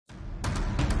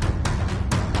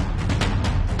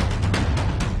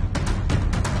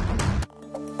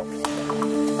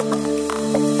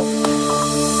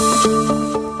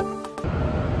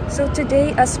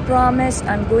today, as promised,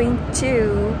 I'm going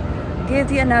to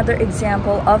give you another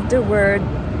example of the word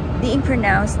being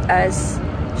pronounced as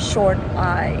short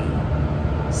I.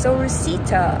 So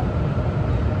Rosita,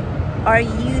 are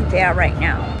you there right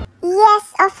now?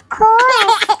 Yes, of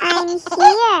course, I'm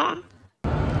here.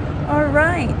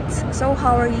 Alright, so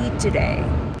how are you today?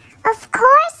 Of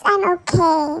course, I'm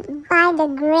okay, by the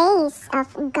grace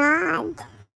of God.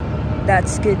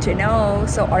 That's good to know.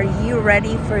 So are you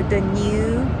ready for the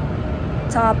new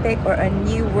topic or a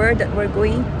new word that we're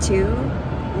going to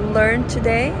learn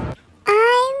today?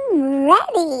 I'm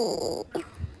ready.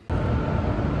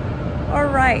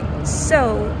 Alright,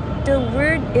 so the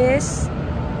word is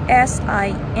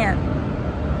S-I-N.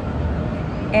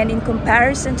 And in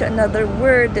comparison to another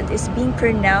word that is being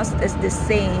pronounced as the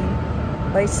same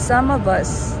by some of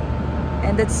us,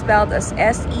 and that's spelled as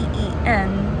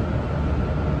S-E-E-N.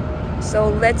 So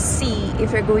let's see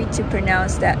if we're going to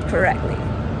pronounce that correctly.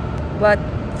 But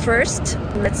first,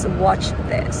 let's watch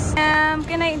this.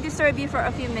 Can I disturb you for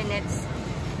a few minutes?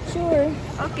 Sure.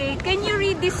 Okay, can you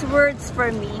read these words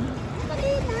for me?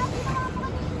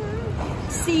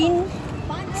 Scene.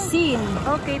 Scene.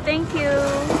 Okay, thank you.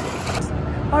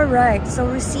 Alright, so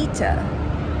Rosita,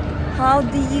 how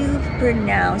do you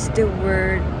pronounce the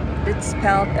word that's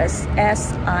spelled as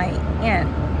S-I-N?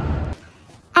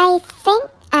 I think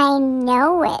I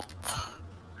know it.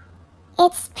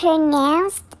 It's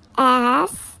pronounced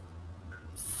as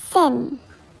sin.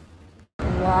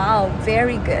 Wow,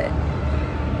 very good.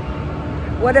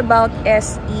 What about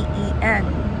S-E-E-N?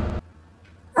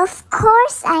 Of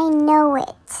course I know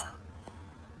it.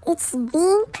 It's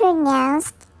being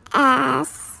pronounced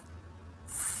as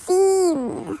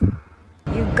seen.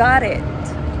 You got it.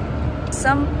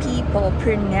 Some people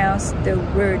pronounce the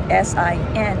word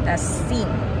S-I-N as seen,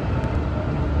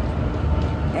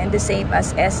 and the same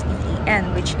as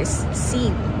S-E-E-N, which is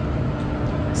seen.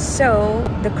 So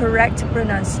the correct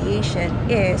pronunciation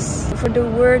is, for the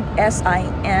word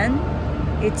S-I-N,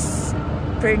 it's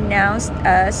pronounced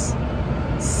as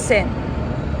sin.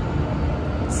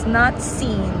 It's not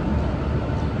seen.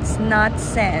 It's not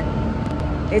sin.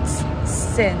 It's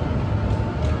sin.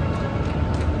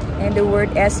 And the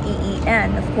word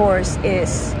S-E-E-N, of course,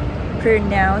 is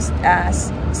pronounced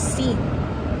as seen.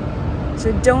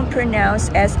 So don't pronounce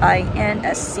S-I-N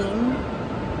as seen.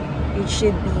 It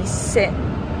should be sin.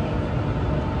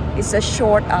 It's a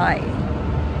short I.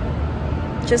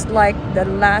 Just like the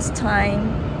last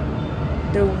time,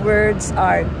 the words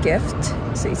are gift.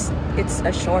 So it's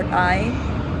a short I.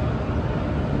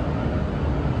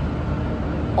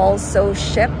 Also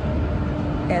ship,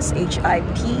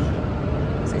 S-H-I-P.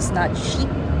 So it's not sheep,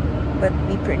 but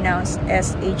we pronounce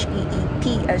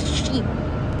S-H-E-E-P as sheep,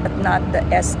 but not the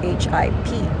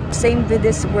S-H-I-P. Same with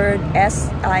this word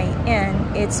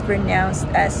S-I-N, it's pronounced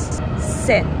as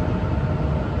sin.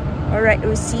 Alright,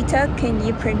 Rosita, can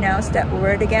you pronounce that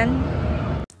word again?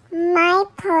 My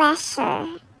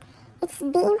pleasure. It's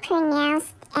being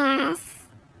pronounced as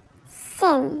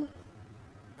sin.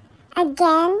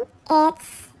 Again,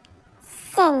 it's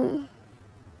sin.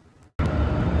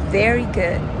 Very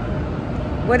good.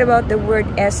 What about the word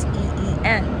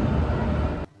S-E-E-N?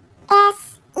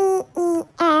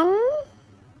 S-E-E-N.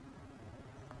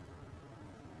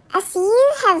 As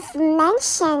you have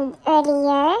mentioned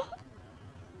earlier,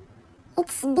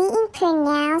 it's being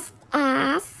pronounced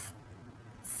as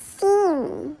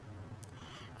seen.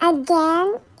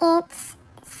 Again, it's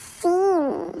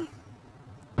seen.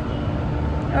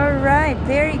 Alright,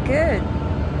 very good.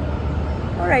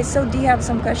 Alright, so do you have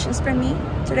some questions for me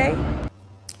today?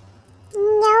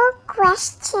 No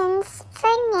questions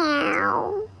for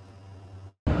now.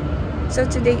 So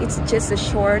today it's just a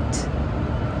short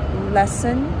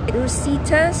lesson.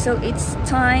 Rosita, so it's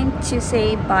time to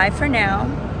say bye for now.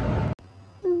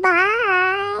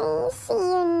 Bye. See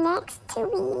you next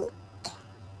week.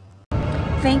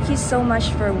 Thank you so much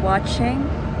for watching,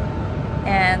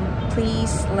 and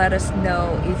please let us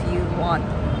know if you want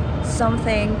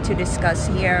something to discuss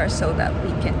here so that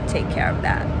we can take care of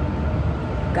that.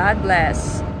 God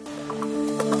bless.